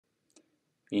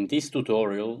In this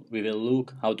tutorial, we will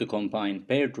look how to combine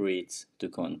paired reads to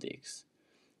contigs.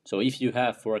 So if you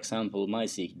have, for example,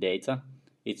 MySeq data,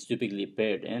 it's typically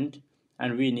paired end,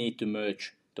 and we need to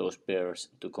merge those pairs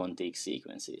to contig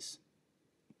sequences.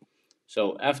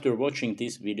 So after watching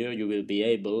this video, you will be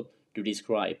able to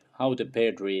describe how the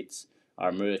paired reads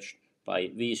are merged by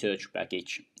VSEARCH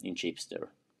package in Chipster,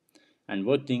 and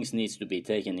what things needs to be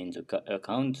taken into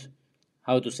account,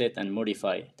 how to set and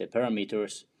modify the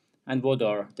parameters, and what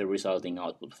are the resulting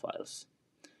output files.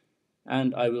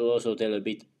 And I will also tell a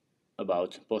bit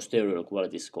about posterior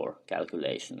quality score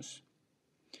calculations.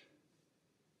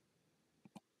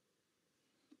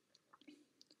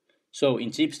 So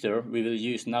in Chipster we will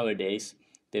use nowadays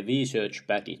the VSEARCH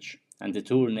package and the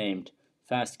tool named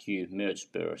FastQ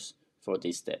merge pairs for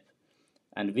this step.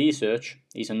 And VSEARCH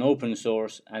is an open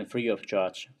source and free of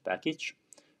charge package,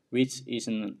 which is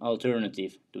an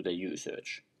alternative to the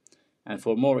USearch. And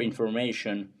for more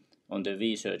information on the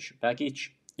VSEARCH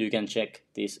package, you can check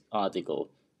this article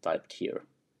typed here.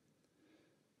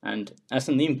 And as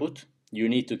an input, you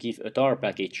need to give a tar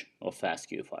package of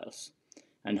FastQ files.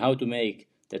 And how to make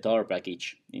the tar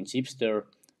package in Chipster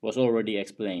was already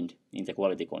explained in the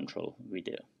quality control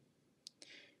video.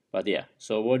 But yeah,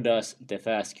 so what does the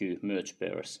FastQ merge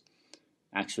pairs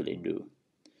actually do?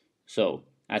 So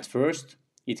at first,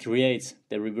 it creates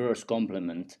the reverse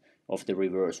complement of the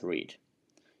reverse read.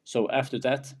 So after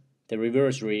that, the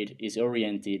reverse read is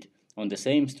oriented on the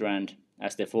same strand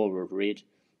as the forward read,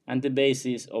 and the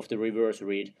bases of the reverse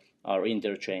read are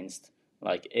interchanged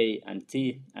like A and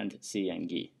T and C and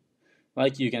G,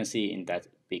 like you can see in that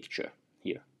picture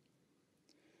here.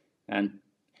 And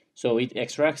so it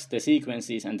extracts the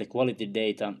sequences and the quality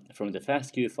data from the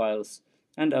FastQ files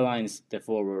and aligns the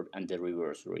forward and the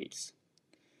reverse reads.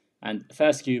 And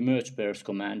FastQ merge pairs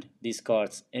command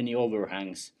discards any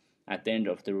overhangs at the end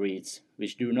of the reads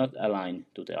which do not align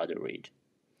to the other read.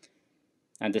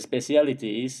 And the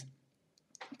speciality is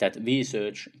that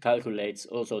VSEARCH calculates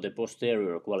also the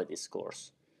posterior quality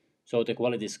scores, so the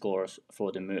quality scores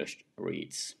for the merged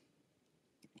reads.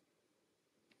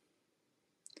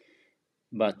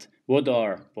 But what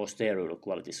are posterior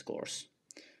quality scores?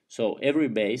 So every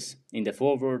base in the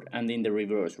forward and in the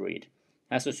reverse read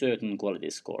has a certain quality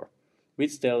score,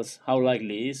 which tells how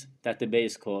likely it is that the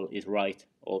base call is right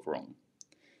or wrong.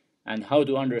 And how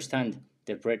to understand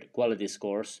the quality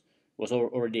scores was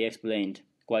already explained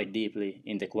quite deeply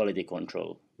in the quality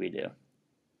control video.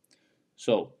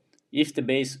 So if the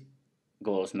base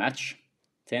goals match,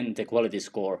 then the quality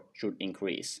score should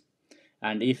increase.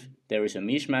 And if there is a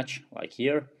mismatch, like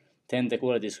here, then the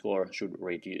quality score should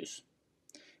reduce.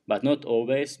 But not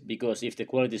always, because if the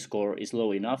quality score is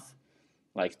low enough,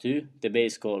 like 2, the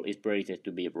base call is predicted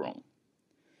to be wrong.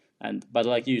 But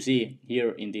like you see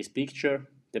here in this picture,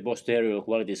 the posterior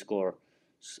quality scores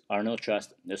are not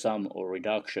just the sum or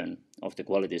reduction of the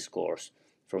quality scores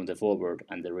from the forward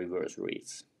and the reverse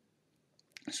reads.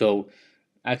 So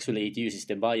actually it uses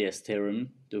the bias theorem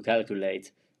to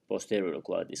calculate posterior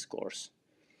quality scores.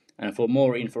 And for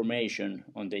more information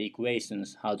on the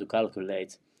equations how to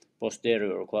calculate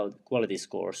posterior quality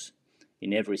scores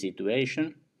in every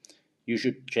situation, you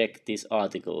should check this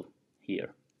article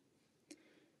here.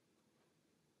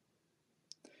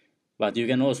 But you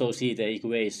can also see the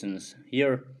equations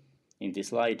here in this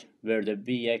slide, where the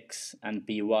Px and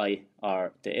Py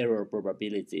are the error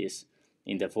probabilities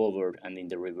in the forward and in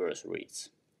the reverse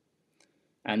reads.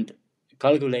 And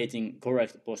calculating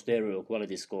correct posterior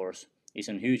quality scores is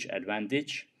a huge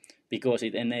advantage, because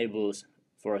it enables,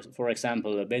 for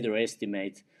example, a better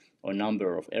estimate on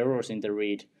number of errors in the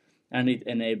read, and it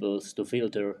enables to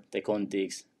filter the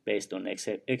contigs based on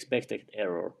expected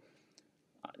error.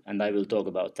 And I will talk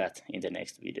about that in the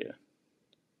next video.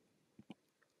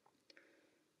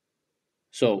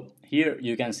 So here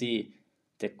you can see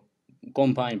the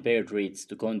combine paired reads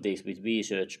to contigs with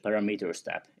VSEARCH parameters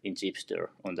tab in Chipster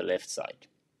on the left side.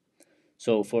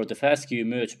 So for the FastQ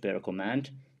merge pair command,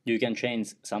 you can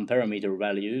change some parameter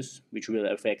values which will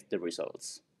affect the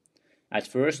results. At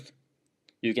first,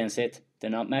 you can set the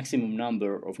maximum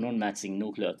number of non-matching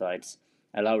nucleotides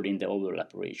allowed in the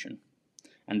overlap region.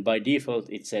 And by default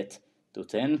it's set to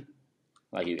 10,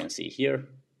 like you can see here,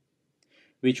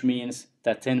 which means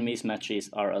that 10 mismatches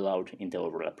are allowed in the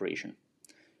overlap region.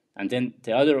 And then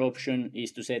the other option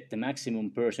is to set the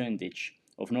maximum percentage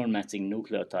of non-matching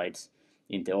nucleotides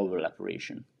in the overlap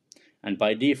region. And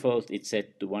by default it's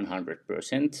set to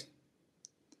 100%,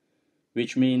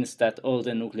 which means that all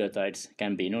the nucleotides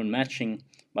can be non-matching,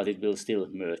 but it will still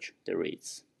merge the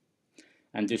reads.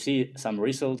 And to see some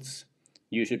results,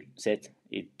 you should set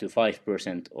it to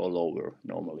 5% or lower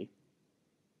normally.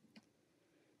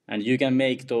 And you can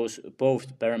make those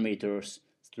both parameters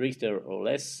stricter or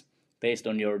less based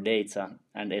on your data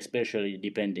and especially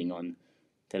depending on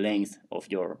the length of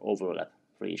your overlap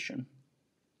region.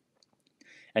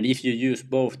 And if you use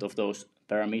both of those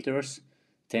parameters,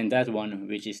 then that one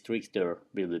which is stricter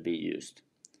will be used.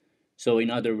 So in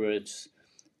other words,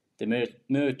 the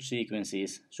merge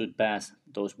sequences should pass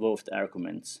those both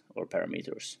arguments or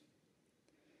parameters.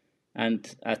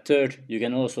 And at third, you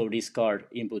can also discard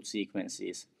input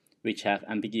sequences which have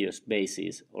ambiguous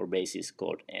bases or bases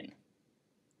called n.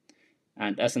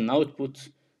 And as an output,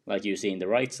 like you see in the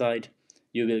right side,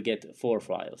 you will get 4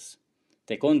 files.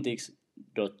 The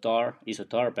contigs.tar is a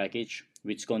tar package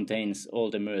which contains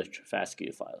all the merged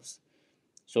FASTQ files.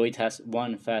 So it has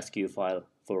one FASTQ file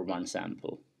for one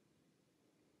sample.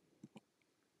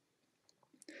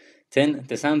 Then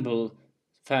the sample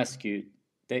FASTQ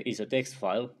is a text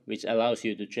file which allows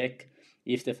you to check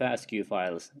if the FASTQ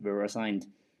files were assigned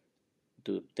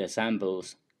to the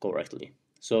samples correctly.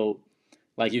 So,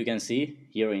 like you can see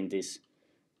here in this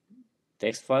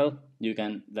text file,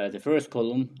 the first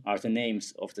column are the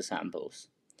names of the samples,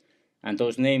 and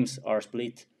those names are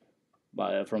split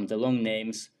from the long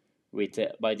names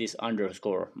by this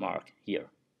underscore mark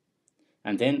here.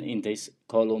 And then in this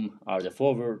column are the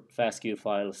forward FASTQ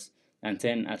files, and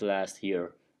then at last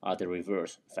here are the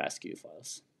reverse FASTQ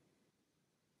files.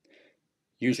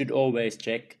 You should always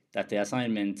check that the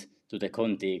assignment to the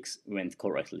contigs went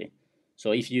correctly.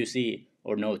 So if you see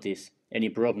or notice any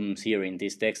problems here in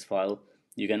this text file,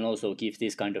 you can also give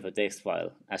this kind of a text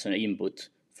file as an input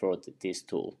for this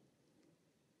tool.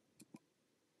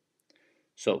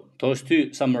 So those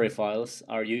two summary files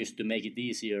are used to make it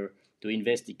easier to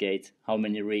investigate how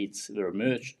many reads were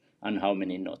merged and how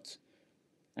many not.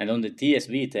 And on the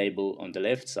TSV table on the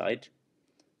left side,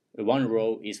 one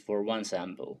row is for one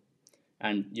sample,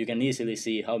 and you can easily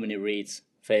see how many reads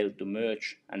failed to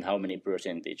merge and how many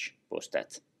percentage was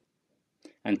that.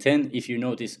 And then if you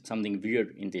notice something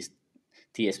weird in this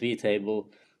TSV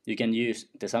table, you can use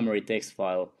the summary text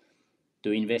file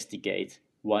to investigate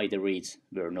why the reads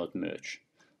were not merged.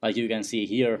 Like you can see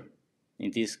here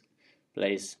in this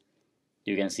place,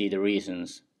 you can see the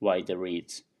reasons why the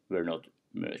reads were not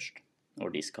merged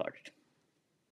or discarded.